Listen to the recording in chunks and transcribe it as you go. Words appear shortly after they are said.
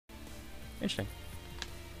Interesting.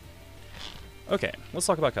 Okay, let's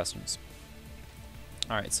talk about customs.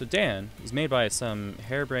 Alright, so Dan was made by some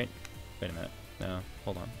harebrained... Wait a minute. No,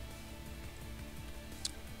 hold on.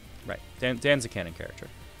 Right, Dan's a canon character.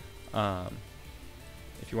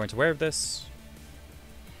 If you weren't aware of this,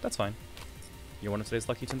 that's fine. You're one of today's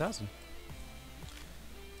lucky 10,000.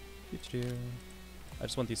 I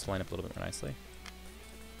just want these to line up a little bit more nicely.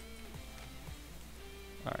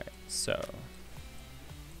 Alright, so...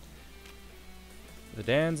 the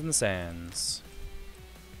Dans and the Sands.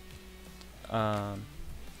 Gonna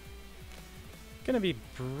be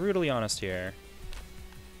brutally honest here.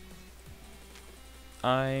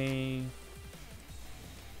 I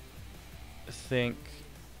think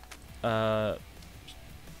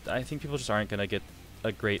people just aren't gonna get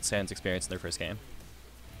a great Sans experience in their first game.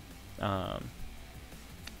 I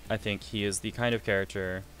think he is the kind of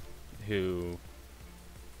character who,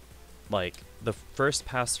 like, the first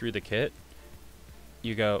pass through the kit,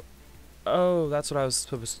 you go, oh, that's what I was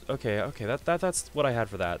supposed to, okay, that's what I had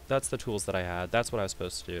for that. That's the tools that I had. That's what I was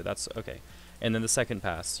supposed to do. That's, okay. And then the second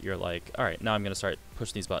pass, you're like, all right, now I'm going to start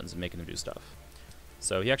pushing these buttons and making them do stuff.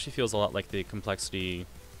 So he actually feels a lot like the complexity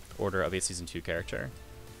order of a Season 2 character.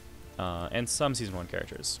 And some Season 1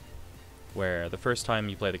 characters, where the first time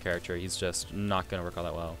you play the character, he's just not going to work all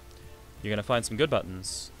that well. You're going to find some good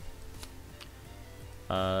buttons,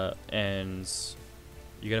 and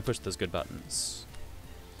you're going to push those good buttons.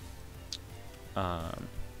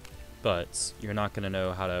 But you're not going to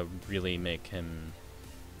know how to really make him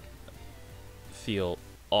feel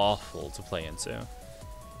awful to play into.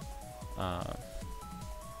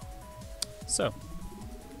 So,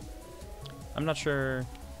 I'm not sure.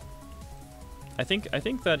 I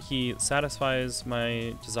think that he satisfies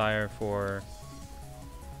my desire for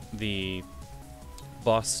the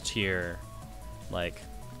boss tier, like,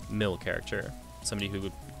 mill character. Somebody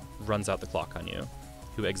who runs out the clock on you,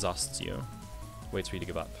 who exhausts you, waits for you to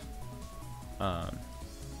give up. I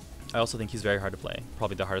also think he's very hard to play.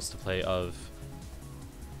 Probably the hardest to play of...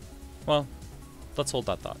 Well, let's hold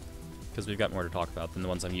that thought, because we've got more to talk about than the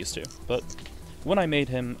ones I'm used to. But when I made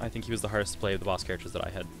him, I think he was the hardest to play of the boss characters that I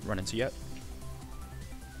had run into yet.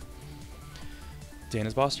 Dan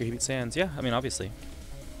is boss tier, he beats Sans. Yeah, I mean, obviously.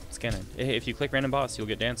 It's canon. Hey, if you click random boss, you'll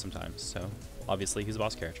get Dan sometimes, so obviously he's a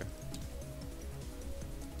boss character.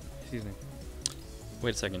 Excuse me.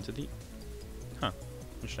 Wait a second, to the... Huh,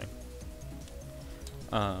 interesting.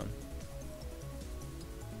 Alright,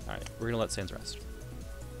 we're gonna let Sans rest.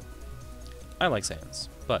 I like Sans,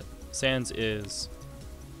 but Sans is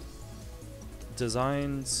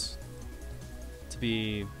designed to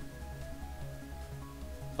be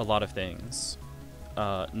a lot of things.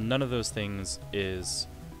 None of those things is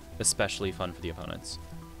especially fun for the opponents.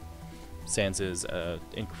 Sans is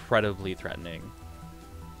incredibly threatening,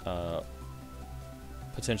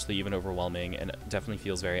 potentially even overwhelming, and definitely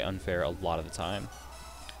feels very unfair a lot of the time.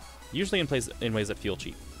 Usually in ways that feel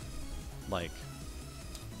cheap. Like,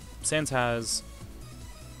 Sans has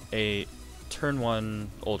a turn 1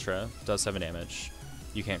 Ultra, does 7 damage.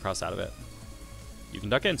 You can't cross out of it. You can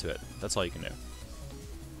duck into it. That's all you can do.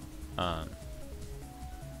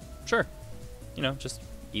 Sure. You know, just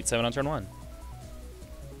eat 7 on turn 1.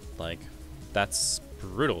 Like, that's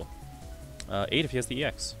brutal. 8 if he has the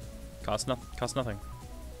EX. Costs nothing.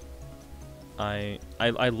 I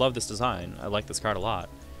love this design. I like this card a lot.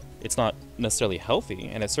 It's not necessarily healthy,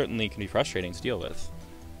 and it certainly can be frustrating to deal with,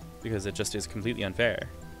 because it just is completely unfair.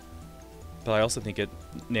 But I also think it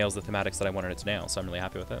nails the thematics that I wanted it to nail, so I'm really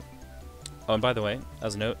happy with it. Oh, and by the way,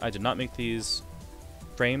 as a note, I did not make these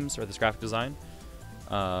frames or this graphic design.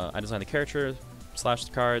 I designed the character / the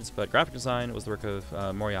cards, but graphic design was the work of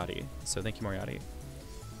Moriatti, so thank you, Moriatti.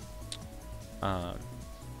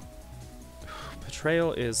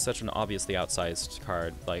 Betrayal is such an obviously outsized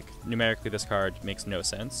card. Like, numerically this card makes no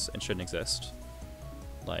sense and shouldn't exist.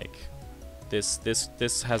 Like, this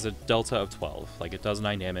has a delta of 12. Like, it does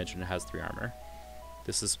 9 damage and it has 3 armor.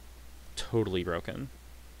 This is totally broken.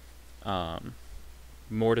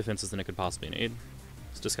 More defenses than it could possibly need.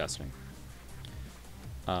 It's disgusting.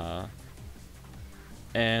 And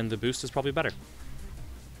the boost is probably better.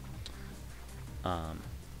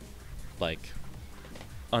 Like,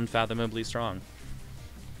 unfathomably strong.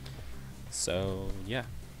 So, yeah.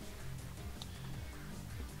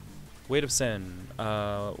 Weight of Sin.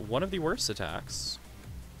 One of the worst attacks.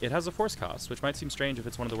 It has a force cost, which might seem strange if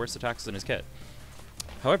it's one of the worst attacks in his kit.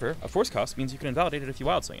 However, a force cost means you can invalidate it if you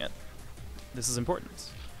wild swing it. This is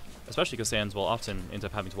important, especially because Sans will often end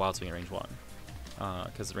up having to wild swing at range 1.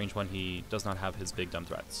 Because at range 1 he does not have his big dumb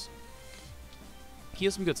threats. He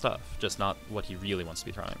has some good stuff, just not what he really wants to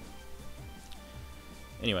be throwing.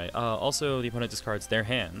 Anyway, also the opponent discards their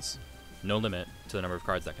hands, no limit to the number of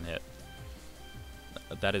cards that can hit.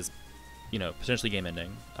 That is, you know, potentially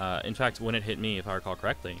game-ending. In fact, when it hit me, if I recall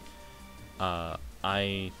correctly,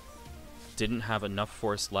 I didn't have enough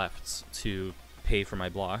force left to pay for my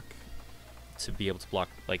block to be able to block,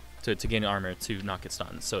 like, to gain armor to not get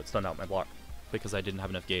stunned. So it stunned out my block because I didn't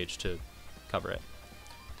have enough gauge to cover it,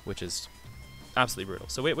 which is absolutely brutal.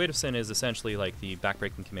 So Weight of Sin is essentially like the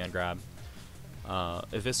backbreaking command grab.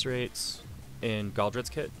 Eviscerate in Galdred's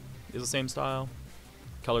kit is the same style.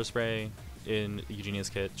 Color Spray in Eugenia's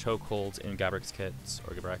kit. Chokehold in Gabrik's kit,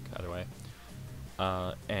 or Gabrek, either way.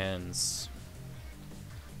 And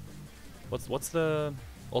what's the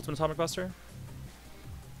Ultimate Atomic Buster?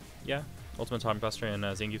 Yeah, Ultimate Atomic Buster in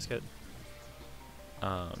Zangetsu's kit.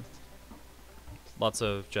 Lots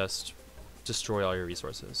of just destroy all your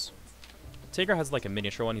resources. Tager has like a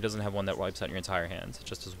miniature one. He doesn't have one that wipes out your entire hand. It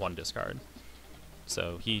just has one discard.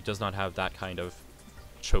 So he does not have that kind of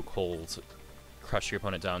chokehold, crush your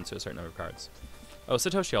opponent down to a certain number of cards. Oh,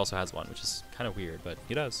 Satoshi also has one, which is kind of weird, but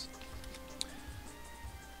he does.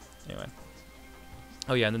 Anyway.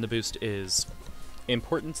 Oh yeah, and then the boost is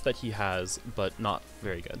importance that he has, but not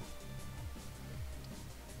very good.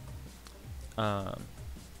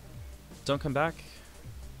 Don't come back.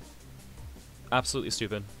 Absolutely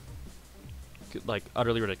stupid. Like,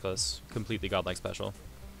 utterly ridiculous. Completely godlike special.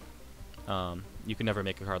 You can never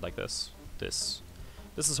make a card like this. This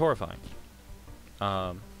is horrifying.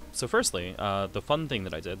 So firstly, the fun thing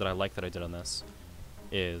that I did, that I like that I did on this,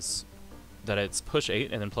 is that it's push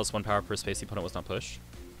 8 and then +1 power per space the opponent was not pushed.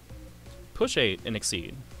 Push 8 and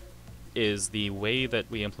exceed is the way that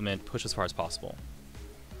we implement push as far as possible.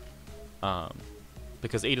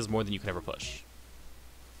 Because 8 is more than you can ever push.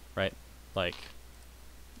 Right? Like,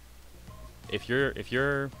 if you're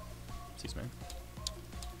excuse me.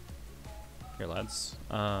 Here, lads.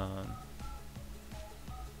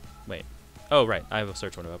 Wait. Oh, right. I have a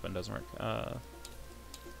search window open. Doesn't work.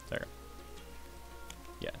 There.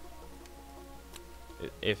 Yeah.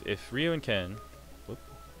 If Ryu and Ken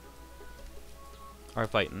are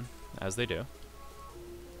fighting, as they do,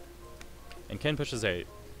 and Ken pushes 8.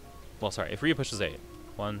 Well, sorry. If Ryu pushes 8.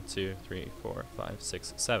 1, 2, 3, 4, 5,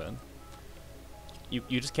 6, 7.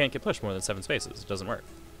 You just can't get pushed more than 7 spaces. It doesn't work.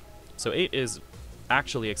 So 8 is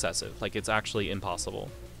actually excessive. Like, it's actually impossible.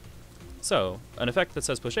 So an effect that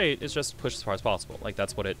says push 8 is just push as far as possible. Like,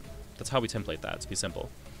 that's how we template that, to be simple.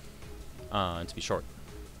 And to be short.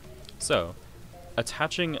 So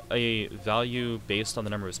attaching a value based on the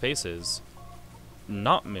number of spaces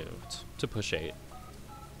not moved to push 8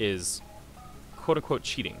 is quote-unquote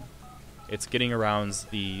cheating. It's getting around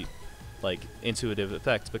the, like, intuitive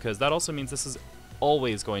effect, because that also means this is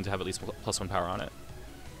always going to have at least +1 power on it.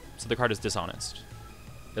 So the card is dishonest.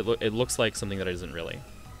 It looks like something that it isn't really.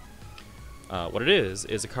 What it is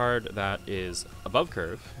a card that is above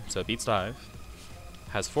curve, so it beats dive,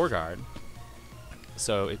 has 4 guard,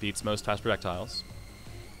 so it beats most fast projectiles,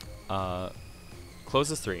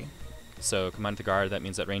 closes 3, so combined with the guard, that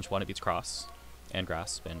means at range 1 it beats cross, and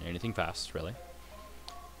grasp, and anything fast, really,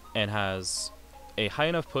 and has a high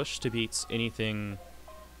enough push to beat anything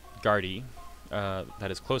guardy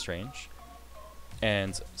that is close range,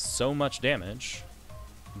 and so much damage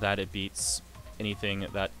that it beats anything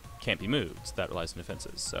that can't be moved that relies on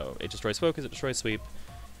defenses. So it destroys focus, it destroys sweep,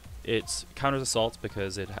 it counters assault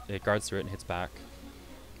because it guards through it and hits back,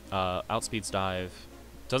 outspeeds dive,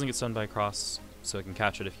 doesn't get stunned by cross, so it can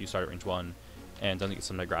catch it if you start at range 1, and doesn't get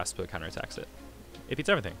stunned by grasp, so it counterattacks it. It beats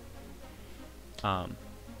everything.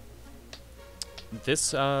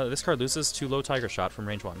 This card loses to low tiger shot from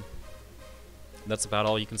range 1. That's about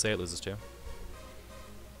all you can say it loses to.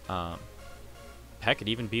 Heck, it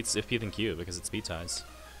even beats if P than Q because it speed ties.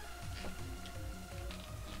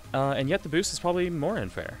 And yet the boost is probably more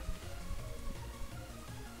unfair.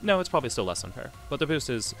 No, it's probably still less unfair. But the boost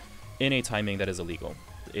is in a timing that is illegal.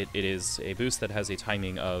 It is a boost that has a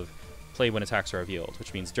timing of play when attacks are revealed,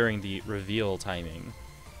 which means during the reveal timing,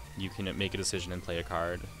 you can make a decision and play a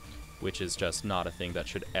card, which is just not a thing that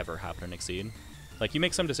should ever happen in Exceed. Like, you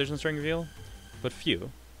make some decisions during reveal, but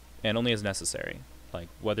few, and only as necessary. Like,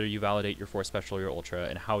 whether you validate your Force Special or your Ultra,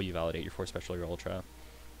 and how you validate your Force Special or your Ultra,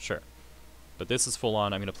 sure. But this is full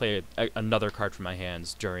on, I'm going to play another card from my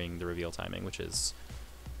hands during the reveal timing, which is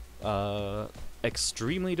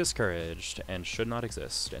extremely discouraged and should not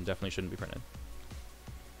exist, and definitely shouldn't be printed.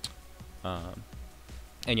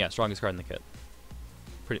 And yeah, strongest card in the kit.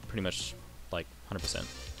 Pretty much, like, 100%.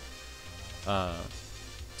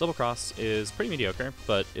 Double Cross is pretty mediocre,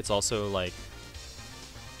 but it's also, like,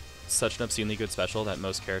 such an obscenely good special that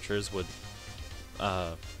most characters would,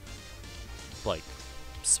 like,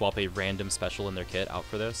 swap a random special in their kit out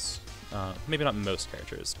for this. Maybe not most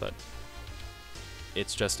characters, but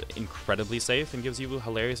it's just incredibly safe and gives you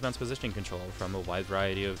hilarious amounts of positioning control from a wide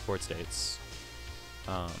variety of board states.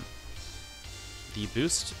 The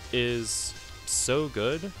boost is so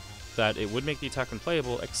good that it would make the attack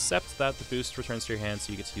unplayable, except that the boost returns to your hand,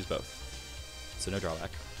 so you get to use both. So no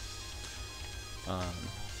drawback.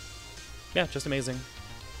 Yeah, just amazing.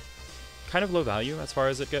 Kind of low value as far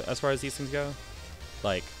as these things go.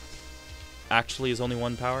 Like, actually is only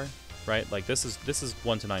 1 power, right? Like this is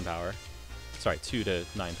 1 to 9 power. Sorry, 2 to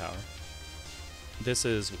 9 power. This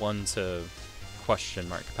is 1 to question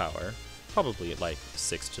mark power. Probably like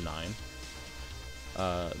 6 to 9.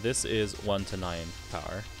 This is 1 to 9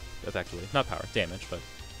 power, effectively. Not power, damage, but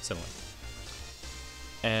similar.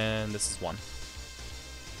 And this is 1.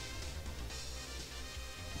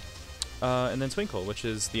 And then Twinkle, which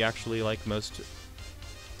is the actually like most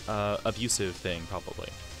abusive thing, probably.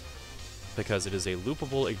 Because it is a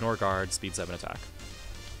loopable ignore guard speed 7 attack.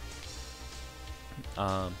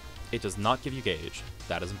 It does not give you gauge.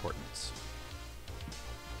 That is important.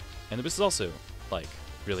 And the boost is also, like,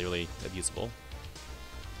 really, really abusable.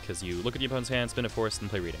 Because you look at the opponent's hand, spin a force, and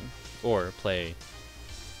play reading. Or play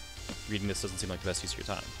reading. This doesn't seem like the best use of your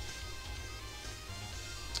time.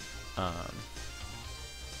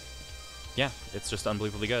 Yeah, it's just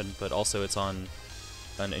unbelievably good, but also it's on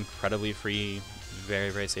an incredibly free, very,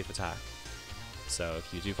 very safe attack. So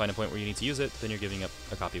if you do find a point where you need to use it, then you're giving up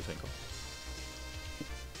a copy of Twinkle.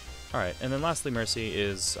 Alright, and then lastly Mercy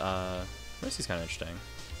is, Mercy's kind of interesting.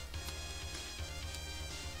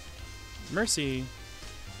 Mercy,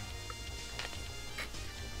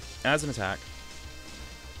 as an attack,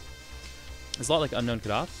 is a lot like Unknown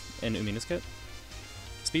Kadaf in Umina's kit.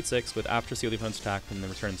 Speed 6 with after seal the opponent's attack and then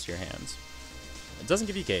returns to your hands. It doesn't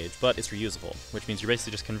give you gauge, but it's reusable, which means you're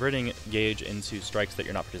basically just converting gauge into strikes that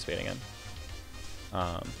you're not participating in.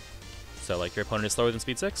 So like your opponent is slower than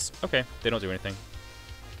speed 6, okay, they don't do anything.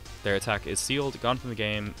 Their attack is sealed, gone from the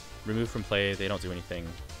game, removed from play, they don't do anything.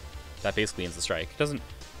 That basically ends the strike. It doesn't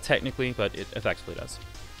technically, but it effectively does.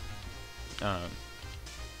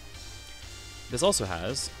 This also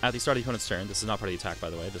has, at the start of the opponent's turn, this is not part of the attack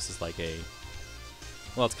by the way, this is like a,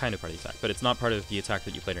 well it's kind of part of the attack, but it's not part of the attack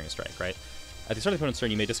that you play during a strike, right? At the start of the opponent's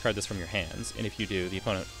turn you may discard this from your hands, and if you do, the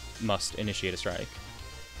opponent must initiate a strike,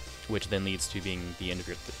 which then leads to being the end of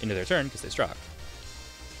their turn because they struck.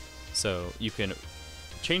 So you can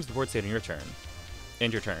change the board state on your turn,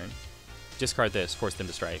 end your turn, discard this, force them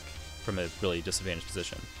to strike from a really disadvantaged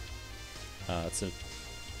position. It's a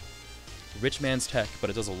rich man's tech, but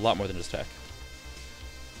it does a lot more than just tech.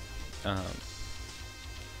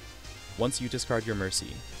 Once you discard your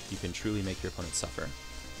Mercy, you can truly make your opponent suffer.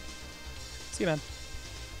 See you, man.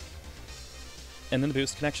 And then the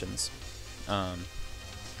boost connections. I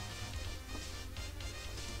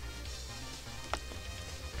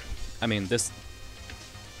mean,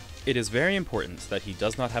 it is very important that he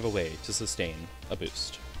does not have a way to sustain a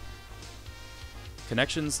boost.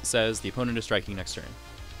 Connections says the opponent is striking next turn.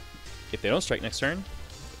 If they don't strike next turn,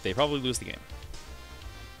 they probably lose the game.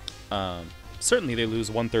 Certainly they lose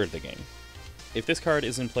 1/3 of the game. If this card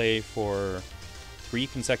is in play for 3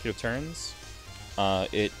 consecutive turns,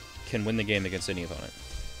 it can win the game against any opponent.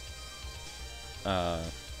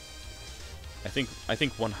 I think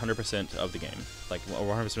 100% of the game, like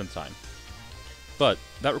 100% of the time. But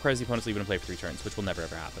that requires the opponent to leave it in play for 3 turns, which will never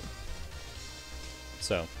ever happen.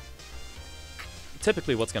 So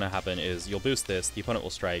typically what's going to happen is you'll boost this, the opponent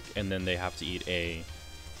will strike, and then they have to eat a,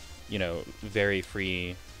 you know, very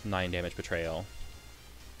free 9 damage betrayal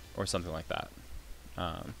or something like that.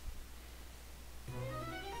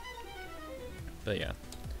 But yeah,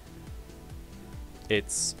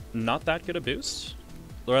 it's not that good a boost.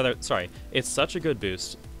 Or rather, sorry, it's such a good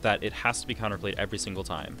boost that it has to be counterplayed every single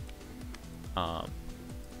time.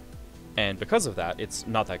 And because of that, it's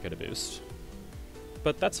not that good a boost.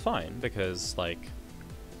 But that's fine, because, like,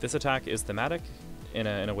 this attack is thematic in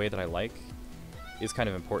a way that I like, is kind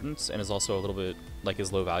of important, and is also a little bit, like,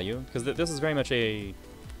 is low value. Because this is very much an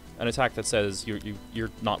attack that says you're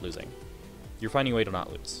not losing. You're finding a way to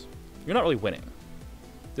not lose. You're not really winning.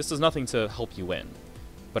 This does nothing to help you win,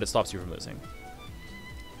 but it stops you from losing.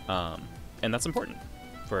 And that's important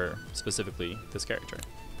for specifically this character.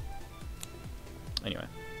 Anyway,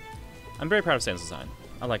 I'm very proud of Stan's design.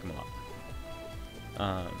 I like him a lot.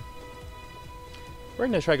 We're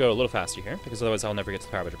going to try to go a little faster here, because otherwise I'll never get to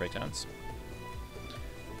the power budget breakdowns.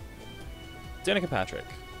 Danica Patrick.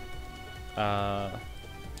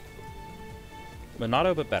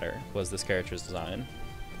 Minato but better was this character's design.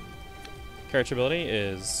 Character ability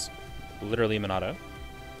is literally Minato.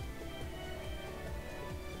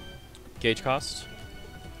 Gauge cost.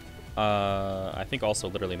 I think also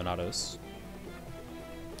literally Monado's.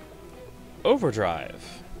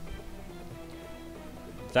 Overdrive.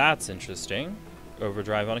 That's interesting.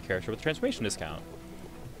 Overdrive on a character with transformation discount.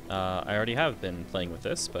 I already have been playing with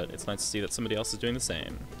this, but it's nice to see that somebody else is doing the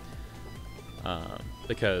same.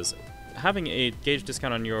 Because having a gauge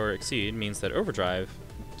discount on your Exceed means that Overdrive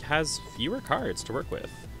has fewer cards to work with,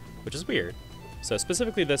 which is weird. So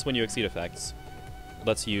specifically this, when you Exceed effects,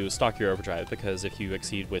 lets you stock your Overdrive, because if you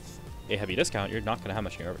Exceed with a heavy discount, you're not going to have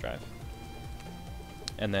much in your Overdrive.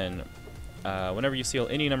 And then whenever you seal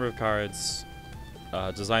any number of cards,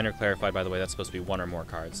 Designer clarified, by the way, that's supposed to be one or more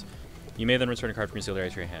cards, you may then return a card from your sealed area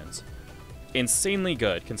to your hands. Insanely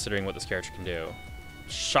good, considering what this character can do.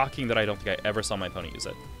 Shocking that I don't think I ever saw my opponent use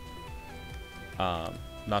it.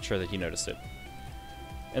 Not sure that he noticed it.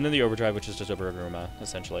 And then the Overdrive, which is just Overaguruma,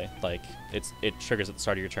 essentially. Like, it triggers at the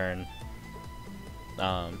start of your turn.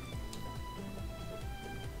 I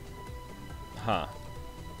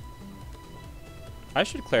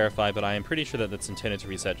should clarify, but I am pretty sure that it's intended to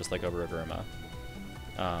reset just like Overaguruma.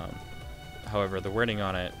 However, the wording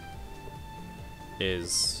on it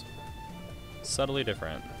is subtly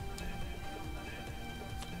different.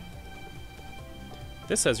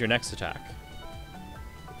 This says your next attack.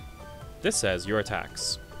 This says your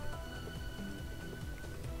attacks.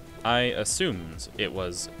 I assumed it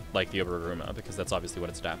was like the Overaguruma, because that's obviously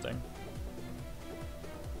what it's adapting.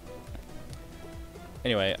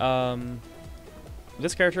 Anyway,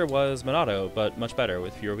 this character was Monado, but much better,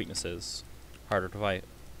 with fewer weaknesses. Harder to fight.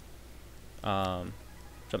 Jump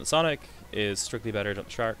the Sonic is strictly better Jump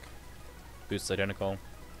the Shark. Boosts identical.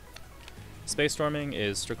 Space Storming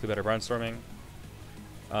is strictly better Barnstorming.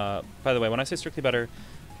 By the way, when I say strictly better,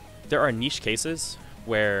 there are niche cases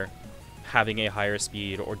where having a higher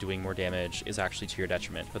speed or doing more damage is actually to your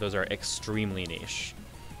detriment, but those are extremely niche.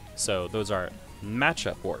 So those are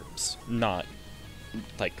matchup warps, not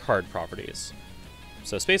like card properties.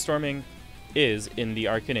 So Space Storming is, in the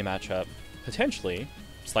Arcane matchup, potentially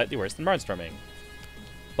slightly worse than Barnstorming.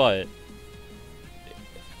 But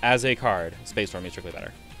as a card, Space Storming is strictly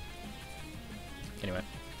better. Anyway.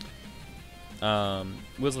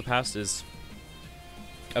 Wheels of the Past is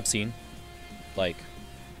obscene. Like,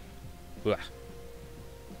 bleh.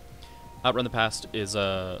 Outrun the Past is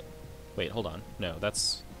wait, hold on. No,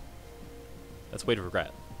 that's Weight of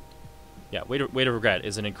Regret. Yeah, Weight of Regret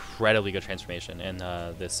is an incredibly good transformation, and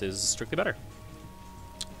this is strictly better.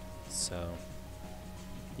 So,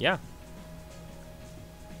 yeah.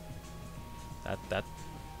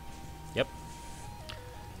 Yep.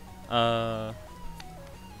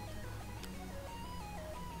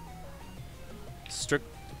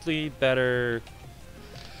 Strictly better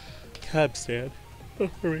cab stand. Oh,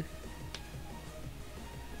 hurry.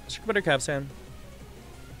 Strictly better cab stand.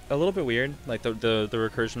 A little bit weird. Like the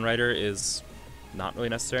recursion rider is not really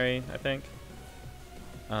necessary, I think.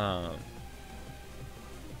 But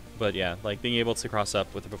yeah, like being able to cross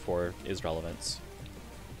up with it before is relevant.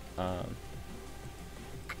 And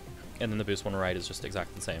then the boost one ride is just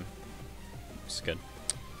exactly the same. Which is good.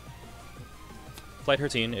 Flight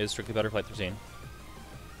 13 is strictly better Flight 13.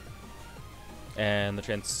 And the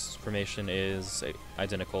transformation is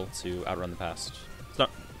identical to Outrun the Past. It's not,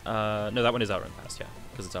 no, that one is Outrun the Past, yeah.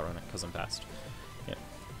 Because it's Outrun it, because I'm fast. Yeah.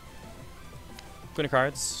 Queen of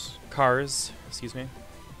Cars, excuse me.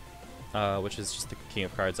 Which is just the King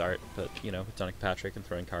of Cards art, but, you know, with Danica Patrick and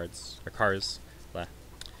throwing cards, or cars, blah.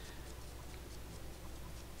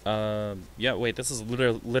 Yeah, wait, this is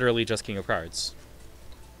literally just King of Cards.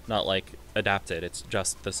 Not, like, adapted, it's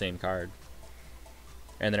just the same card.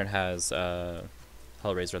 And then it has,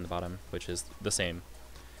 Hellraiser on the bottom, which is the same.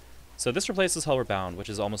 So this replaces Hellward Bound, which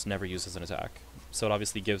is almost never used as an attack. So it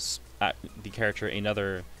obviously gives the character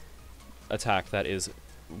another attack that is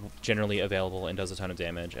generally available and does a ton of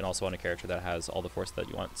damage, and also on a character that has all the force that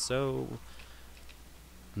you want. So,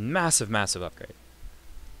 massive, massive upgrade.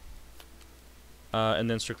 And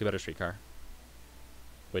then strictly better Streetcar,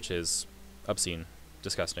 which is obscene,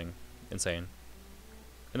 disgusting, insane.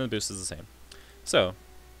 And then the boost is the same. So,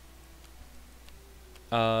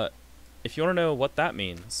 if you want to know what that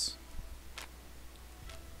means,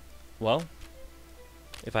 well,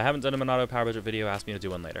 if I haven't done a Monado Power Budget video, ask me to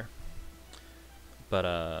do one later.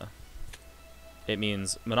 But, it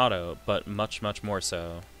means Monado, but much, much more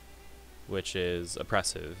so, which is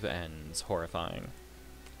oppressive and horrifying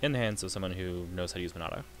in the hands of someone who knows how to use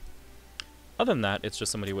Monado. Other than that, it's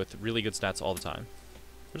just somebody with really good stats all the time,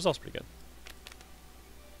 which is also pretty good.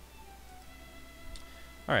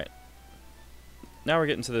 Alright. Now we're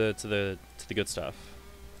getting to the good stuff,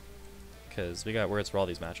 because we got words for all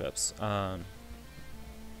these matchups.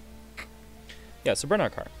 Yeah, so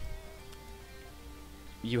Burnout Car.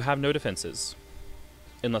 You have no defenses,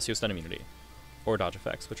 unless you have stun immunity, or dodge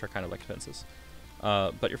effects, which are kind of like defenses.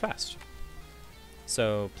 But you're fast.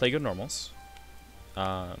 So play good normals.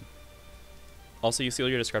 Also, you seal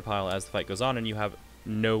your discard pile as the fight goes on, and you have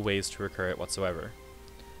no ways to recur it whatsoever.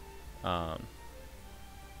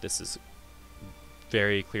 This is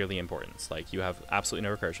very clearly important. Like, you have absolutely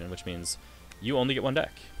no recursion, which means you only get one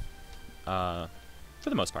deck. For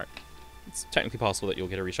the most part. It's technically possible that you'll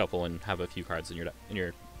get a reshuffle and have a few cards in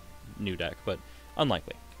your new deck, but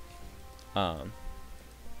unlikely.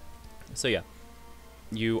 So yeah,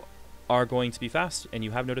 you are going to be fast, and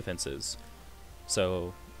you have no defenses.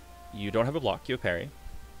 So you don't have a block, you have parry.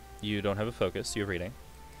 You don't have a focus, you have reading.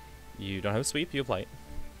 You don't have a sweep, you have light.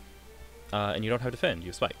 And you don't have defend, you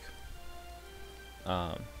have spike.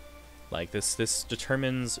 Like this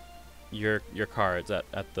determines your cards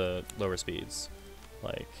at the lower speeds,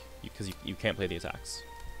 like because you can't play the attacks.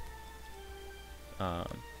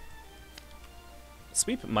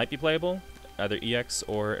 Sweep might be playable, either EX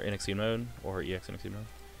or in Exceed mode, or EX in Exceed mode.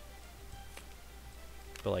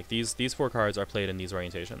 But like these 4 cards are played in these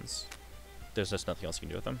orientations. There's just nothing else you can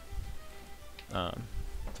do with them, for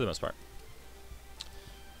the most part.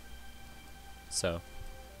 So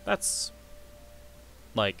that's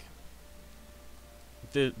like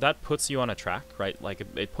that puts you on a track, right? Like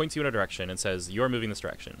it points you in a direction and says you're moving this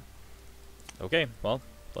direction. Okay, well,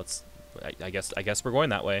 I guess we're going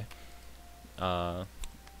that way.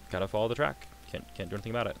 Gotta follow the track. Can't do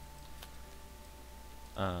anything about it.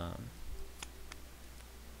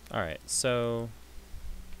 All right, so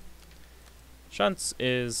Shunts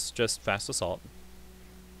is just fast assault,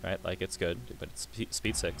 right? Like it's good, but it's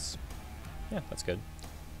speed 6. Yeah, that's good.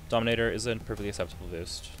 Dominator is a perfectly acceptable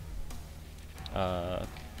boost. Yeah,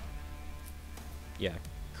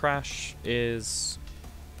 Crash is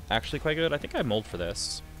actually quite good. I think I mulled for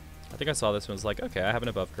this. I think I saw this and was like, okay, I have an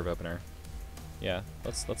above curve opener. Yeah,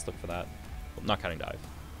 let's look for that. Well, not counting dive.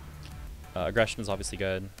 Aggression is obviously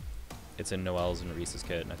good. It's in Noel's and Reese's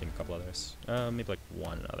kit, and I think a couple others. Maybe like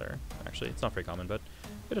one other. Actually, it's not very common, but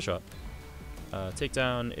it'll show up.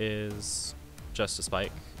 Takedown is just a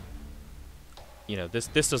spike. You know, this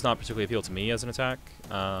does not particularly appeal to me as an attack,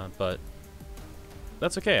 but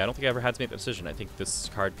that's okay. I don't think I ever had to make the decision. I think this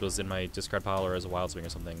card was in my discard pile or as a wild swing or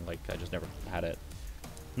something. Like, I just never had it.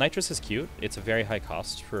 Nitrous is cute. It's a very high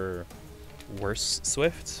cost for worse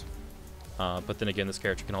Swift, but then again, this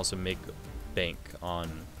character can also make bank on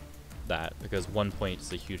that, because 1 point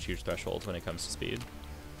is a huge threshold when it comes to speed.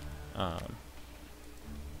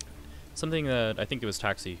 Something that I think it was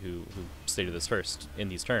Taxi who stated this first in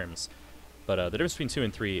these terms, but the difference between 2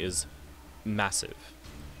 and 3 is massive.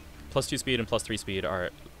 +2 speed and +3 speed are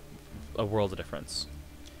a world of difference.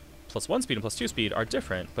 +1 speed and +2 speed are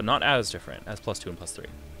different, but not as different as +2 and +3.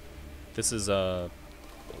 This is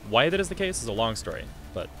why that is the case is a long story,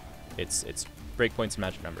 but it's breakpoints and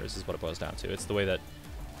magic numbers is what it boils down to. It's the way that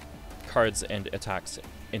cards and attacks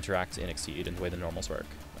interact in Exceed and the way the normals work.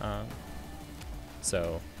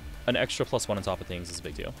 So an extra +1 on top of things is a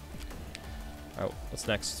big deal. All right, what's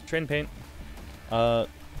next? Trade and Paint.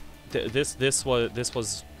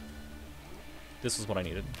 This was what I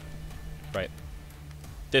needed, right?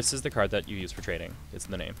 This is the card that you use for trading. It's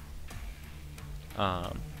in the name.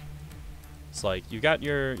 It's like you got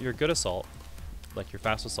your good assault, like your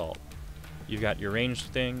fast assault. You've got your ranged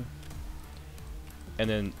thing, and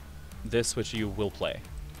then this, which you will play.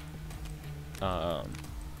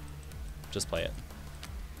 Just play it.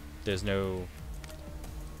 There's no,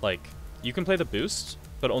 like, you can play the boost,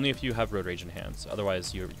 but only if you have Road Rage in hand.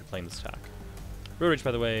 Otherwise, you're playing this attack. Road Rage,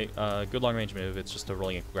 by the way, good long range move. It's just a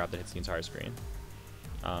rolling ankle grab that hits the entire screen.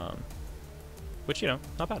 Which, you know,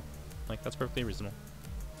 not bad. Like, that's perfectly reasonable.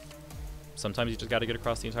 Sometimes you just gotta get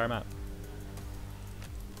across the entire map.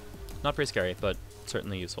 Not very scary, but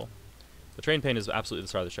certainly useful. The Train Pain is absolutely the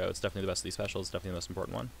star of the show. It's definitely the best of these specials. It's definitely the most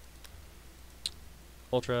important one.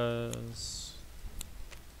 Ultras.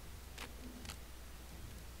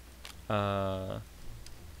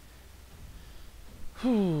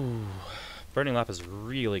 Burning Lap is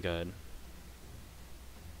really good.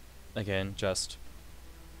 Again, just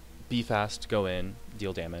be fast, go in,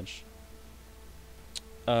 deal damage.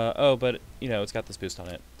 Oh, but, you know, it's got this boost on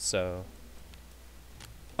it, so...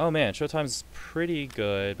 Oh man, Showtime's pretty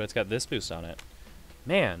good, but it's got this boost on it.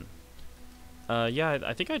 Man. Yeah,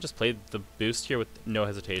 I think I just played the boost here with no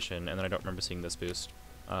hesitation, and then I don't remember seeing this boost,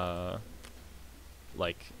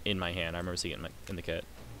 like, in my hand. I remember seeing it in the kit.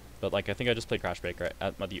 But, like, I think I just played Crash Breaker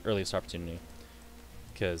at the earliest opportunity.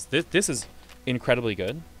 Because this is incredibly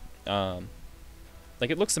good. Like,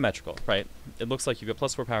 it looks symmetrical, right? It looks like you've got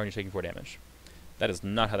 +4 power and you're taking 4 damage. That is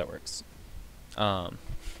not how that works.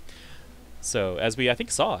 So, as we, I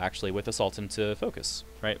think, saw, actually, with Assault into Focus,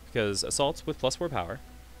 right? Because Assault with +4 power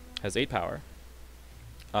has 8 power.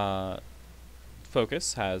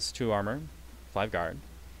 Focus has 2 armor, 5 guard.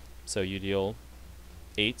 So you deal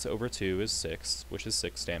 8 over 2 is 6, which is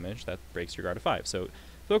 6 damage. That breaks your guard to 5. So,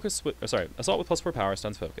 Assault with +4 power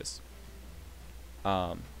stuns Focus.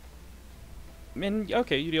 And,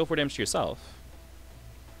 okay, you deal 4 damage to yourself.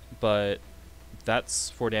 But that's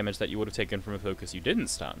 4 damage that you would have taken from a Focus you didn't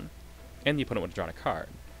stun. And the opponent would have drawn a card.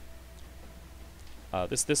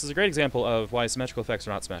 This is a great example of why symmetrical effects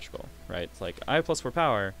are not symmetrical, right? It's like, I have +4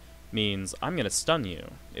 power means I'm going to stun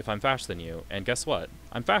you if I'm faster than you, and guess what?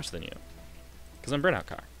 I'm faster than you, because I'm Burnout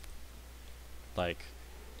Car. Like,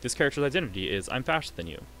 this character's identity is I'm faster than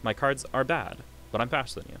you. My cards are bad, but I'm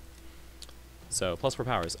faster than you. So, +4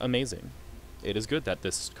 power is amazing. It is good that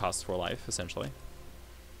this costs 4 life, essentially.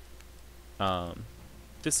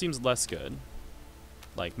 This seems less good.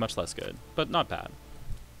 Like, much less good, but not bad.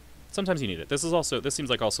 Sometimes you need it. This seems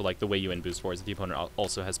like also like the way you end boost wars if the opponent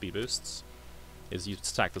also has speed boosts. Is you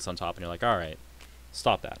stack this on top and you're like, alright,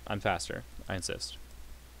 stop that. I'm faster. I insist.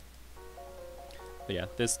 But yeah,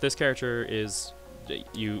 this character is,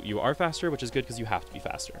 you are faster, which is good because you have to be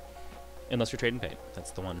faster. Unless you're trading paid.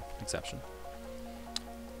 That's the one exception.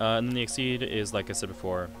 And then the Exceed is, like I said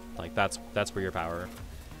before, like that's where your power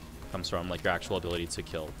comes from, like your actual ability to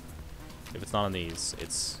kill. If it's not on these,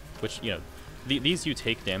 it's, which, you know, these you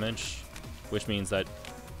take damage, which means that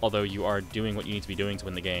although you are doing what you need to be doing to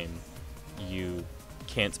win the game, you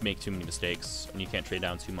can't make too many mistakes, and you can't trade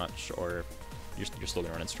down too much, or you're still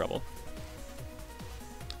gonna run into trouble.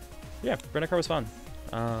 Yeah, Burnout Car was fun.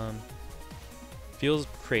 Feels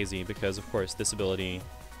crazy because, of course, this ability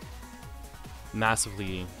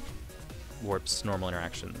massively warps normal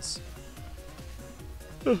interactions.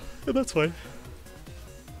 And that's fine.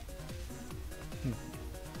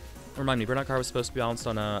 Remind me, Burnout Car was supposed to be balanced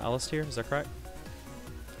on Alice tier, is that correct?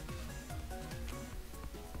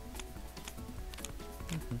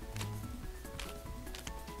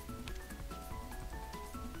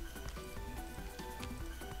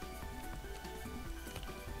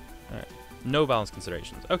 Alright. No balance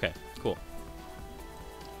considerations. Okay, cool.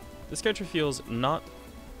 This character feels not,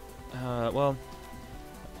 well,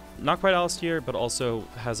 not quite Alice tier, but also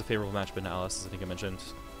has a favorable matchup in Alice, as I think I mentioned,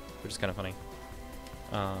 which is kind of funny.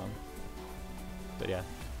 But yeah,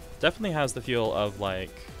 definitely has the feel of,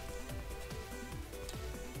 like,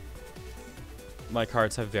 my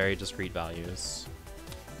cards have very discrete values.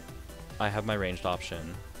 I have my ranged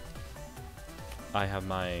option. I have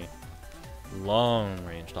my long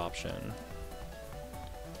ranged option.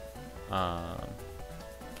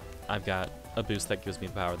 I've got a boost that gives me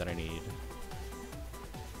the power that I need.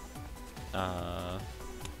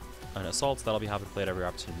 An assault that I'll be happy to play at every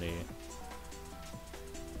opportunity.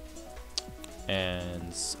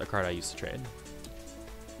 And a card I used to trade.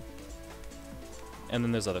 And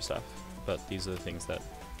then there's other stuff, but these are the things that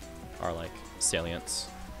are, like, salient.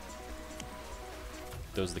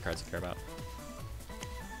 Those are the cards I care about.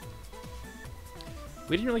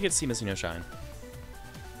 We didn't really get to see MissingNo shine.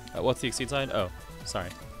 What's the Exceed side? Oh,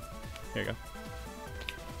 sorry. Here you go.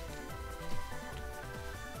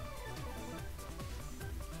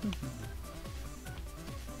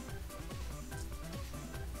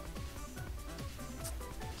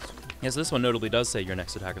 Yes, this one notably does say your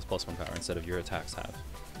next attack is +1 power instead of your attacks have.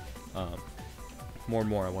 More and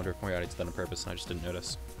more, I wonder if Moriatti did that on purpose and I just didn't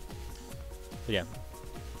notice. But yeah.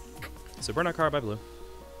 So Burnout Car by Blue.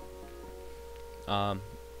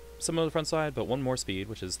 Some on the front side, but 1 more speed,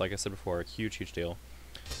 which is, like I said before, a huge, huge deal.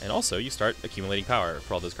 And also, you start accumulating power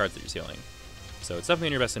for all those cards that you're stealing. So it's definitely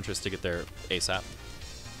in your best interest to get there ASAP.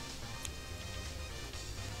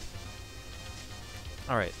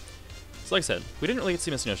 Alright. So like I said, we didn't really get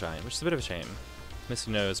to see MissingNo shine, which is a bit of a shame.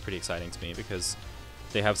 MissingNo is pretty exciting to me because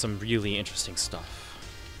they have some really interesting stuff.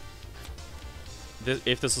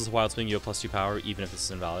 If this is a wild swing, you have +2 power, even if this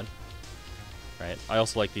is invalid. Right? I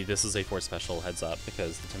also like this is a force special heads up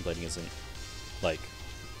because the templating isn't, like,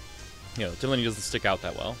 you know, templating doesn't stick out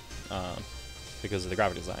that well because of the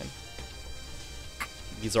graphic design.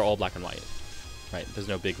 These are all black and white, right? There's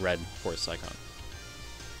no big red force icon.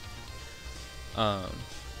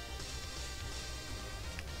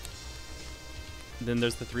 Then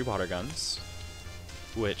there's the 3 water guns,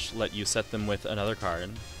 which let you set them with another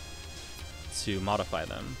card to modify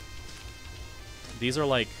them. These are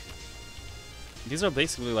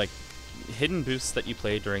basically like hidden boosts that you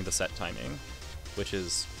play during the set timing, which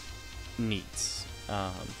is neat.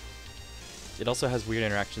 It also has weird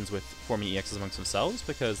interactions with forming EXs amongst themselves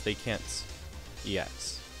because they can't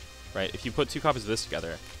EX. right? If you put 2 copies of this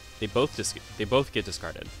together, they both get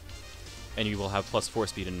discarded, and you will have +4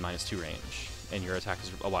 speed and -2 range, and your attack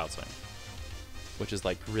is a wild swing, which is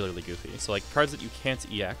like really, really goofy. So like cards that you can't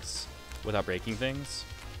EX without breaking things,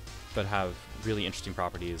 but have really interesting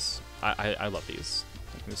properties. I love these.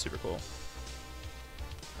 I think they're super cool.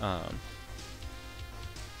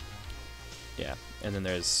 Yeah, and then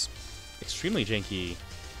there's extremely janky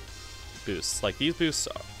boosts. Like these boosts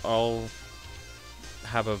all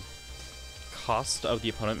have a cost of the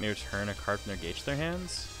opponent may return a card from their gauge to their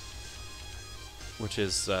hands, which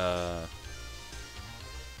is like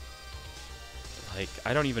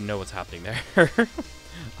I don't even know what's happening there.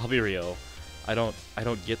 I'll be real. I don't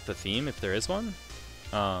get the theme if there is one.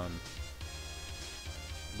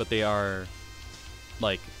 But they are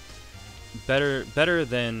like better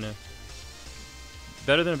than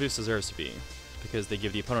a boost deserves to be, because they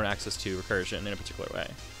give the opponent access to recursion in a particular way.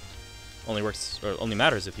 Only works, or only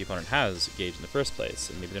matters if the opponent has gauge in the first place,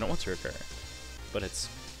 and maybe they don't want to recur. But it's,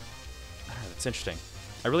 I don't know, it's interesting.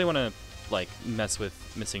 I really want to like mess with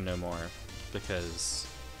MissingNo more, because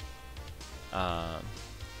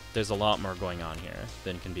there's a lot more going on here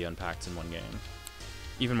than can be unpacked in one game.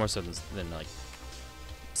 Even more so than like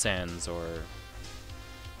Sans, or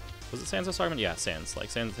was it Sans I was talking about? Yeah, Sans. Like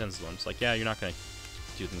Sans is the one. It's like, yeah, you're not gonna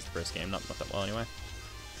do things the first game, not that well anyway.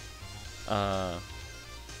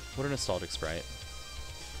 What a nostalgic sprite.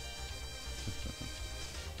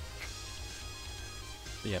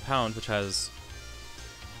 Yeah, Pound, which has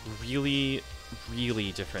really,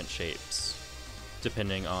 really different shapes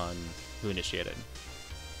depending on who initiated.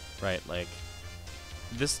 Right, like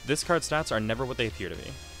this card's stats are never what they appear to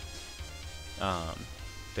be.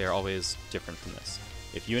 They are always different from this.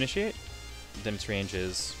 If you initiate, then its range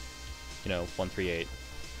is, 138,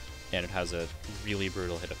 and it has a really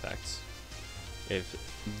brutal hit effect. If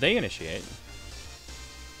they initiate,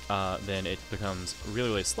 then it becomes really,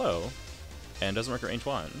 really slow, and doesn't work at range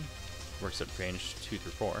 1. Works at range 2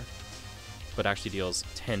 through 4, but actually deals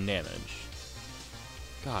 10 damage.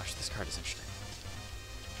 Gosh, this card is interesting.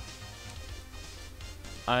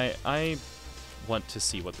 I want to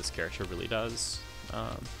see what this character really does.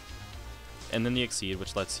 And then the Exceed,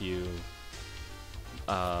 which lets you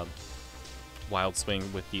Wild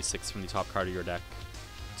Swing with the 6 from the top card of your deck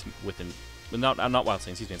within... Not Wild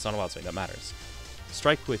Swing, excuse me, it's not a Wild Swing, that matters.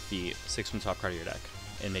 Strike with the 6 from the top card of your deck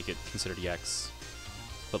and make it considered EX,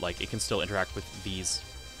 but like it can still interact with these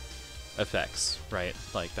effects, right?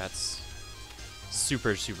 Like that's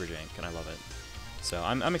super, super jank, and I love it. So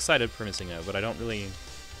I'm excited for MissingNo, but I don't really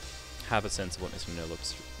have a sense of what MissingNo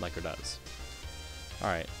looks like or does.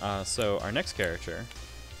 Alright, so our next character,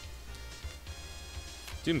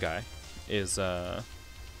 Doomguy, is by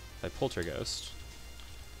PolterGhost.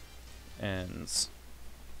 And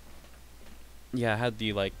yeah, had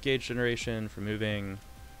the like gauge generation for moving.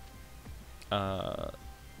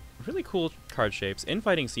 Really cool card shapes.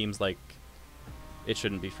 Infighting seems like it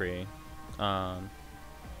shouldn't be free.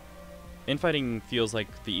 Infighting feels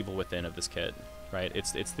like the Evil Within of this kit, right?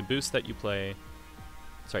 It's the boost that you play.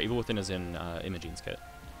 Sorry, Evil Within is in Imogene's kit.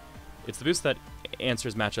 It's the boost that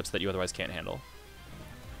answers matchups that you otherwise can't handle,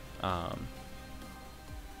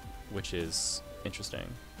 which is interesting.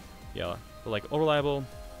 Yeah, but like reliable,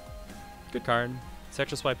 good card. It's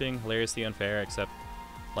extra swiping, hilariously unfair, except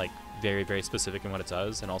like very, very specific in what it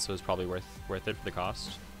does, and also is probably worth it for the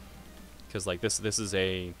cost. Because like this is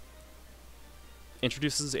a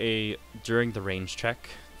introduces a during the range check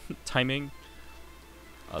timing.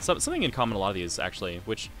 Something in common a lot of these actually,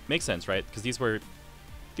 which makes sense, right? Because these were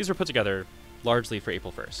put together largely for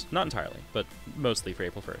April 1st, not entirely, but mostly for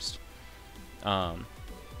April 1st.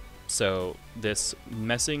 So this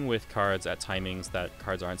messing with cards at timings that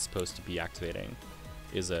cards aren't supposed to be activating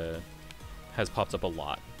has popped up a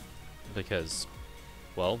lot, because,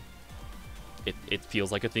 well, it feels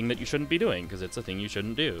like a thing that you shouldn't be doing, because it's a thing you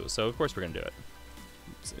shouldn't do. So of course we're gonna do it.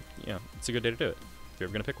 It's a good day to do it if you're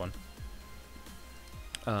ever gonna pick one.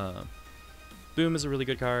 Boom is a really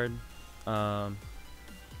good card.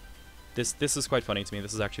 This is quite funny to me.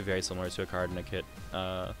 This is actually very similar to a card in a kit,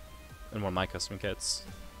 in one of my custom kits,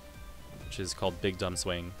 which is called Big Dumb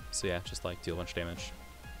Swing. So yeah, just like deal a bunch of damage.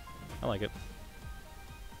 I like it.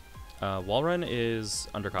 Wall Run is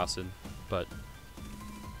undercosted, but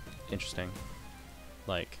interesting.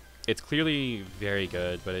 Like, it's clearly very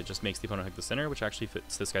good, but it just makes the opponent hug the center, which actually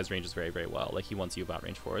fits this guy's ranges very, very well. Like, he wants you about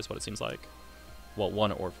range 4 is what it seems like. Well,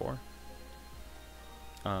 1 or 4.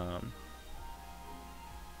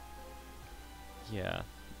 Yeah.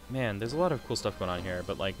 Man, there's a lot of cool stuff going on here,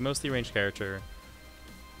 but like mostly ranged character,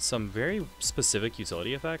 some very specific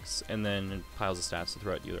utility effects, and then piles of stats to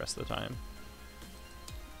throw at you the rest of the time.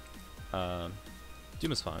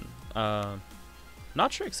 Doom is fun.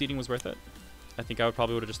 Not sure exceeding was worth it. I think I would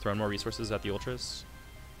have just thrown more resources at the ultras.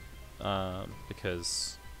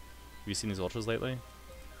 Because have you seen these ultras lately?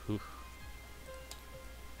 Oof.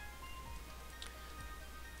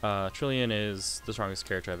 Trillion is the strongest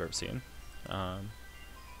character I've ever seen.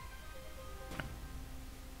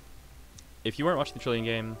 If you weren't watching the Trillion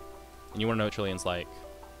game and you want to know what Trillion's like,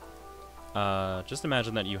 just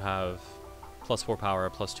imagine that you have +4 power,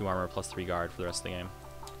 +2 armor, +3 guard for the rest of the game.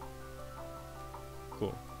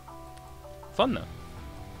 Cool. Fun though.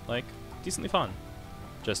 Like, decently fun.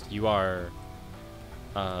 Just, you are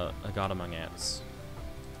a god among ants.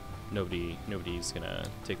 Nobody's gonna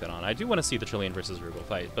take that on. I do want to see the Trillion versus Rugal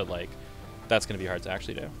fight, but like, that's gonna be hard to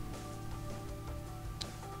actually do.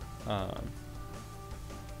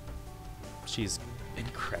 She's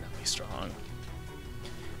incredibly strong.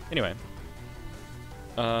 Anyway,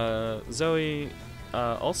 Zoe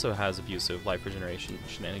also has abusive life regeneration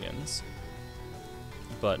shenanigans,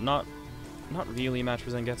 but not really a match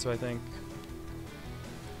for Zangetsu, I think.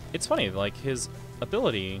 It's funny, like, his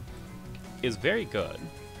ability is very good.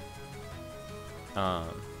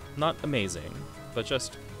 Not amazing, but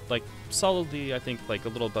just, like, solidly, I think, like, a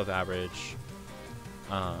little above average.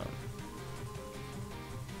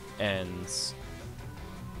 And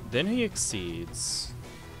then he exceeds,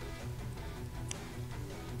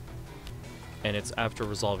 and it's after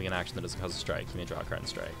resolving an action that doesn't cause a strike. You may draw a card and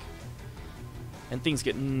strike. And things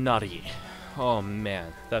get nutty. Oh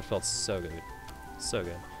man, that felt so good. So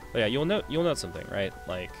good. But yeah, you'll note something, right?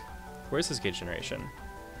 Like, where's his gauge generation?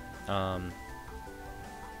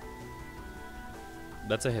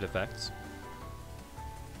 That's a hit effect.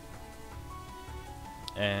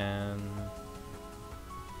 And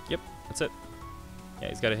yep, that's it. Yeah,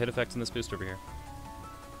 he's got a hit effect in this boost over here.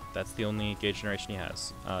 That's the only gauge generation he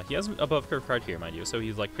has. He has an above curve card here, mind you, so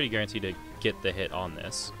he's like pretty guaranteed to get the hit on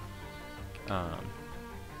this.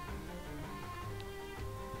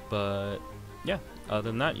 But yeah, other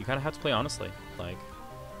than that, you kind of have to play honestly. Like,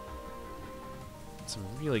 some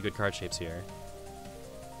really good card shapes here.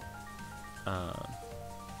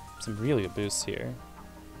 Some really good boosts here.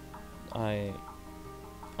 I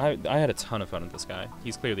had a ton of fun with this guy.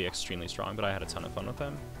 He's clearly extremely strong, but I had a ton of fun with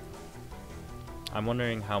him. I'm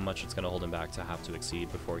wondering how much it's going to hold him back to have to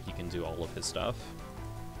exceed before he can do all of his stuff.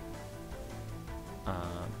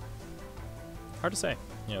 Hard to say.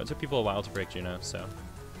 You know, it took people a while to break Juno, so.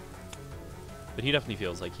 But he definitely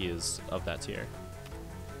feels like he is of that tier.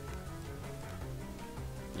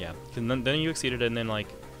 Yeah, and then you exceeded it, and then like,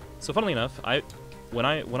 so funnily enough, when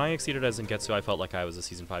I exceeded as Zangetsu, I felt like I was a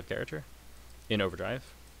Season 5 character in Overdrive.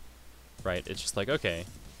 Right? It's just like, okay,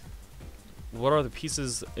 what are the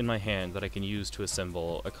pieces in my hand that I can use to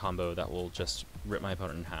assemble a combo that will just rip my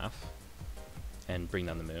opponent in half and bring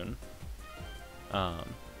down the moon?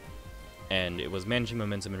 And it was managing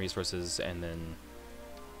momentum and resources, and then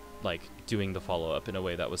like doing the follow-up in a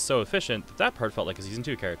way that was so efficient that that part felt like a Season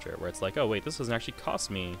 2 character, where it's like, oh wait, this doesn't actually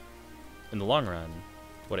cost me in the long run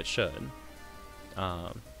what it should.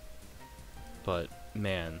 But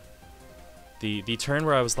man, the turn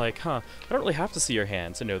where I was like, huh, I don't really have to see your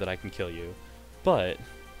hand to know that I can kill you, but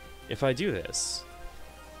if I do this,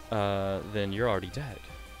 then you're already dead.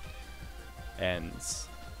 And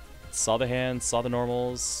saw the hand, saw the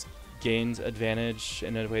normals, gained advantage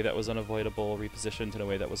in a way that was unavoidable, repositioned in a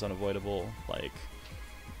way that was unavoidable, like,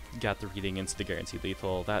 got the reading into the guaranteed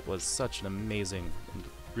lethal. That was such an amazing and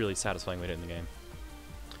really satisfying way to end the game.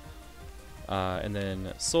 And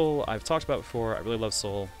then Soul, I've talked about before. I really love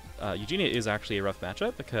Soul. Eugenia is actually a rough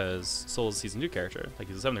matchup because Soul is a Season 2 character. Like,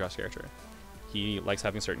 he's a 7th cross character. He likes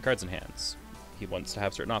having certain cards in hands. He wants to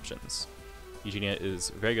have certain options. Eugenia is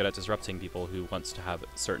very good at disrupting people who wants to have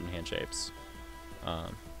certain hand shapes.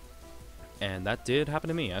 And that did happen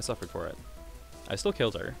to me. I suffered for it. I still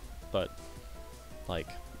killed her, but like,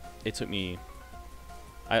 it took me...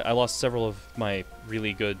 I lost several of my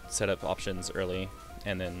really good setup options early,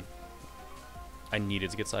 and then I needed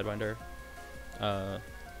to get Sidewinder.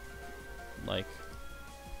 Like,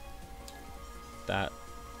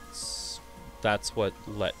 that's what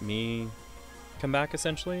let me come back,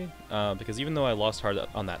 essentially. Because even though I lost hard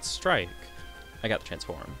on that strike, I got the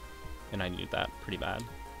transform, and I needed that pretty bad.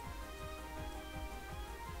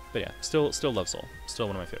 But yeah, still love Soul. Still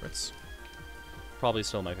one of my favorites. Probably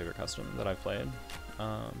still my favorite custom that I've played.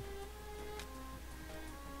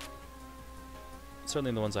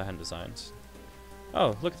 Certainly the ones I hadn't designed.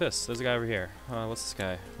 Oh, look at this. There's a guy over here. What's this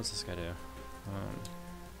guy? What's this guy do?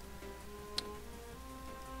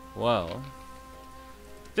 Well,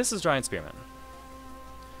 this is Giant Spearman.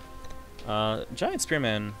 Giant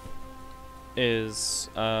Spearman is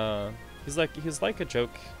he's like a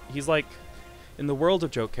joke. He's like, in the world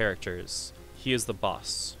of joke characters, he is the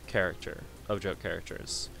boss character of joke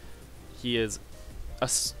characters. He is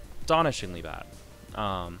astonishingly bad.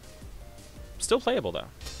 Still playable though.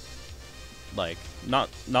 Like, not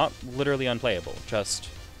literally unplayable, just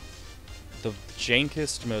the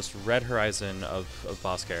jankest, most Red Horizon of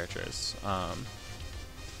boss characters.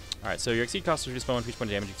 Alright, so your exceed cost is reduced by 1 for each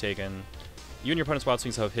point of damage you've taken. You and your opponent's wild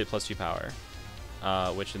swings have hit +2 power,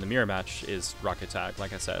 which in the mirror match is rocket tag,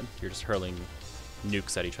 like I said. You're just hurling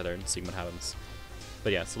nukes at each other and seeing what happens.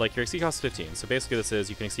 But yeah, so like your exceed cost is 15. So basically this is,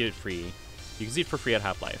 you can exceed it free. You can exceed for free at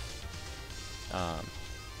Half-Life.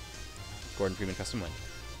 Gordon Freeman custom win.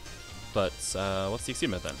 But what's the exceed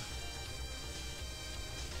mode then?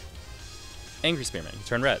 Angry Spearman. You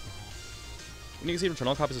turn red. When you exceed, return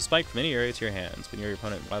all copies of Spike from any area to your hands. When you're your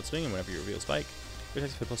opponent wild swing, and whenever you reveal Spike, your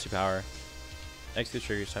attack hit +2 power. Execute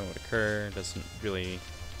trigger each time it would occur. Doesn't really,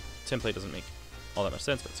 template doesn't make all that much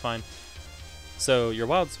sense, but it's fine. So your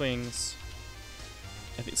wild swings.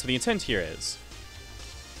 So the intent here is,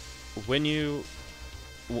 when you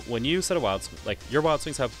set a wild, like your wild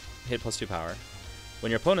swings have hit +2 power.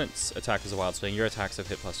 When your opponent's attack is a wild swing, your attacks have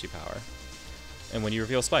hit +2 power. And when you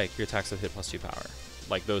reveal Spike, your attacks have hit +2 power.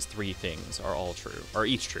 Like, those three things are all true, are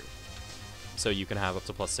each true. So you can have up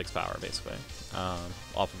to +6 power, basically,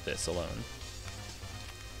 off of this alone.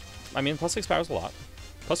 I mean, +6 power is a lot.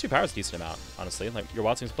 +2 power is a decent amount, honestly. Like, your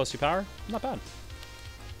wild swings +2 power, not bad.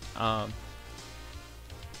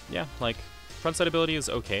 Yeah, like, front side ability is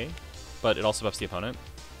okay, but it also buffs the opponent,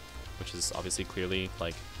 which is obviously clearly,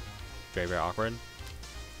 like, very, very awkward.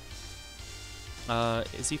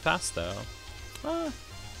 Is he fast, though? I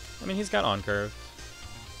mean, he's got on curve,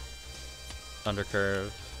 under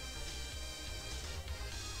curve,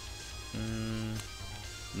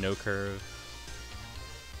 no curve,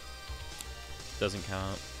 doesn't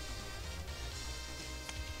count,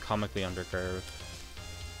 comically under curve,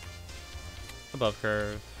 above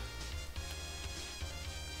curve,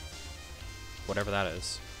 whatever that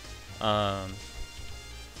is.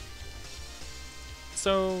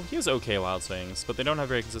 So he has okay wild swings, but they don't have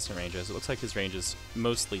very consistent ranges. It looks like his range is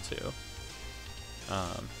mostly 2.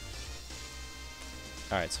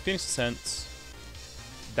 Alright, so Phoenix Descent,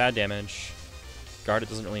 bad damage. Guard it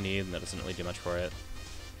doesn't really need, and that doesn't really do much for it.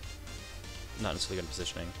 Not necessarily good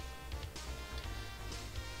positioning.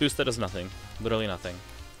 Boost that does nothing. Literally nothing.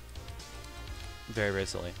 Very, very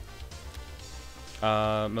silly.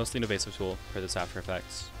 Mostly an evasive tool for this after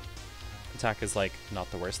effects. Attack is like not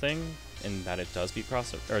the worst thing in that it does beat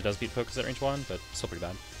focus at range 1, but still pretty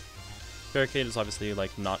bad. Barricade is obviously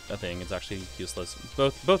like not a thing. It's actually useless.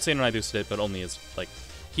 Both Zane and I boosted it, but only as like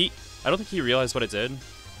I don't think he realized what it did,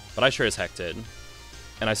 but I sure as heck did,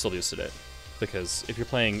 and I still boosted it because if you're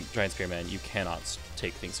playing Giant Spearman, you cannot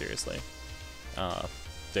take things seriously.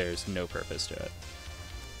 There's no purpose to it.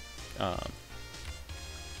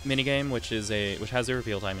 Minigame, which has a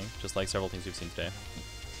reveal timing, just like several things we've seen today,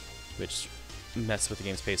 which mess with the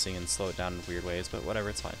game's pacing and slow it down in weird ways, but whatever,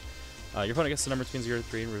 it's fine. Your opponent gets the number between 0 to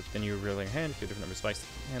 3, and then you reveal your hand. If you have a different number of spikes,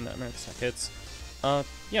 and that attack hits.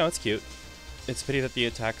 Yeah, it's cute. It's a pity that the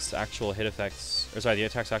attack's actual hit effects, or sorry, the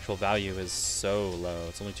attack's actual value is so low.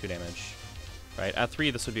 It's only 2 damage, right? At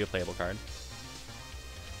 3, this would be a playable card.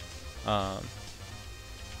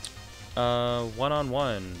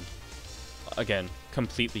 One-on-one, again,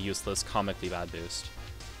 completely useless, comically bad boost.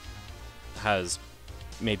 Has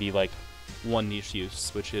maybe like one niche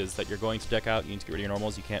use, which is that you're going to deck out, you need to get rid of your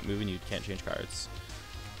normals, you can't move, and you can't change cards.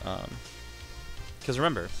 Because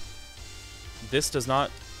remember, this does not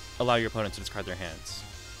allow your opponent to discard their hands.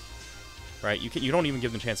 Right? You don't even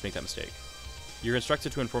give them a chance to make that mistake. You're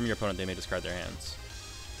instructed to inform your opponent they may discard their hands.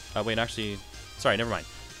 Wait, actually, sorry, never mind.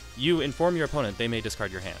 You inform your opponent they may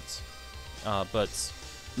discard your hands. But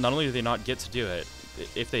not only do they not get to do it,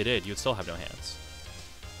 if they did, you'd still have no hands.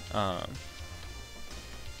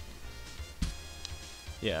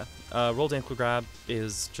 Yeah. Rolled ankle grab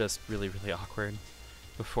is just really, really awkward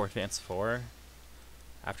before advance 4.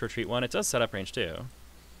 After retreat 1, it does set up range 2.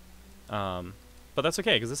 But that's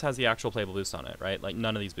okay, because this has the actual playable boost on it, right? Like,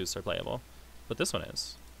 none of these boosts are playable. But this one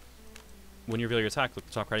is. When you reveal your attack, look at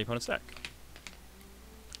the top card of your opponent's deck.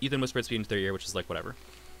 Ethan whispered speed into their ear, which is like, whatever.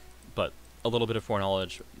 But a little bit of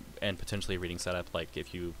foreknowledge and potentially a reading setup, like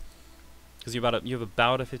if you... Because you have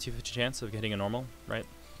about a 50-50 chance of getting a normal, right?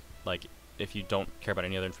 Like, if you don't care about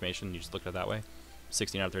any other information, you just look at it that way.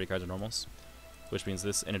 16 out of 30 cards are normals. Which means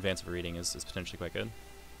this, in advance of a reading, is potentially quite good.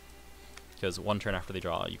 Because one turn after they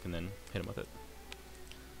draw, you can then hit them with it.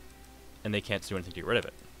 And they can't do anything to get rid of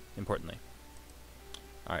it, importantly.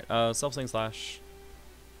 Alright, Self-Sling Slash.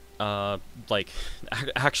 Like,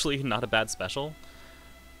 actually not a bad special.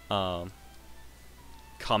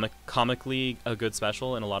 Comically a good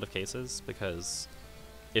special in a lot of cases, because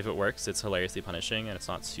if it works, it's hilariously punishing, and it's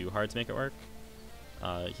not too hard to make it work.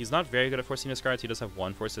 He's not very good at forcing discards. He does have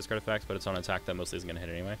one force discard effect, but it's on attack that mostly isn't going to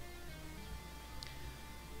hit anyway.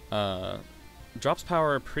 Drops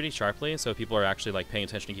power pretty sharply, so if people are actually like paying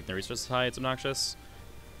attention and keeping their resources high, it's obnoxious.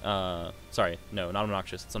 Sorry, no, not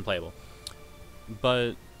obnoxious, it's unplayable.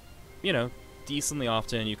 But, you know, decently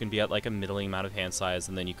often you can be at like a middling amount of hand size,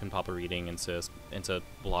 and then you can pop a reading into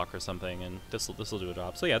block or something, and this'll do a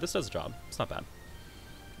job. So yeah, this does a job. It's not bad.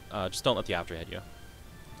 Just don't let the after hit you.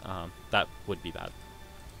 That would be bad.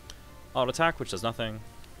 Auto attack, which does nothing.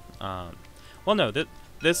 Well, no,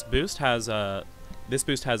 this boost has a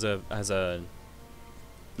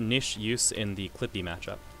niche use in the Clippy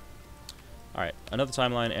matchup. All right, another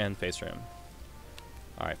timeline and face room.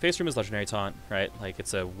 All right, face room is legendary taunt, right? Like,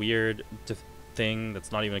 it's a weird thing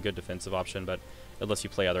that's not even a good defensive option, but it lets you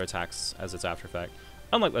play other attacks as its after effect.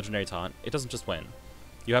 Unlike legendary taunt, it doesn't just win.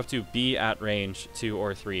 You have to be at range 2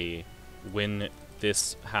 or 3 when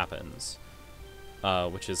this happens,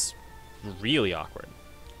 which is really awkward.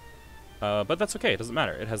 But that's okay, it doesn't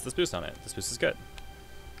matter. It has this boost on it. This boost is good.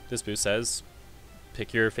 This boost says,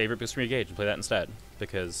 pick your favorite boost from your gauge and play that instead,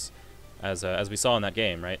 because as we saw in that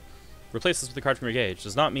game, right? Replace this with a card from your gauge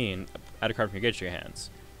does not mean add a card from your gauge to your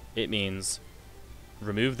hands. It means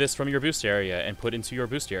remove this from your boost area and put into your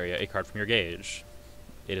boost area a card from your gauge.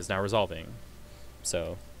 It is now resolving.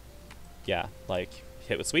 So, yeah, like,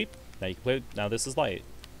 hit with sweep, now you can play, now this is light,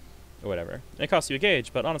 or whatever. And it costs you a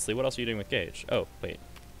gauge, but honestly, what else are you doing with gauge? Oh, wait.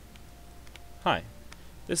 Hi.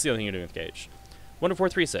 This is the other thing you're doing with gauge. 1 to 4,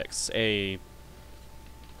 3, 6. A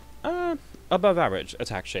above average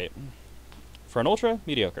attack shape. For an ultra,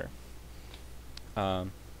 mediocre.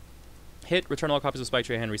 Hit, return all copies of Spike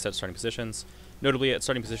to your hand, reset starting positions. Notably, at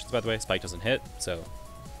starting positions, by the way, Spike doesn't hit, so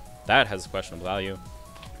that has questionable value.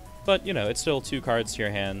 But, you know, it's still 2 cards to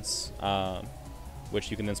your hands,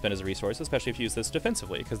 which you can then spend as a resource, especially if you use this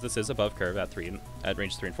defensively, because this is above curve at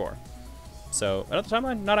range 3 and 4. So, another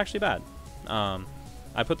timeline, not actually bad.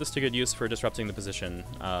 I put this to good use for disrupting the position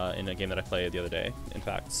in a game that I played the other day, in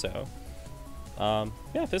fact, so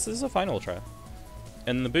yeah, this is a fine ultra.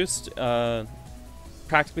 And the boost,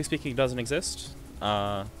 practically speaking, doesn't exist.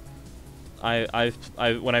 When I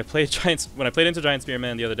played into Giant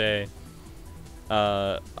Spearman the other day,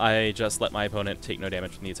 I just let my opponent take no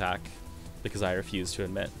damage from the attack because I refused to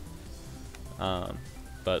admit.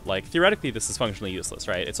 But like, theoretically, this is functionally useless,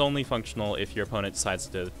 right? It's only functional if your opponent decides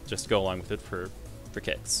to just go along with it for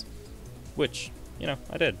kicks, which, you know,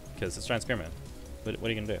 I did because it's Giant Spearman. What are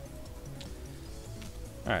you gonna do?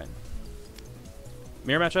 All right.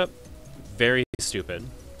 Mirror matchup, very stupid.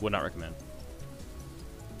 Would not recommend.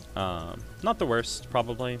 Not the worst,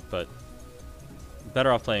 probably, but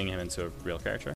better off playing him into a real character.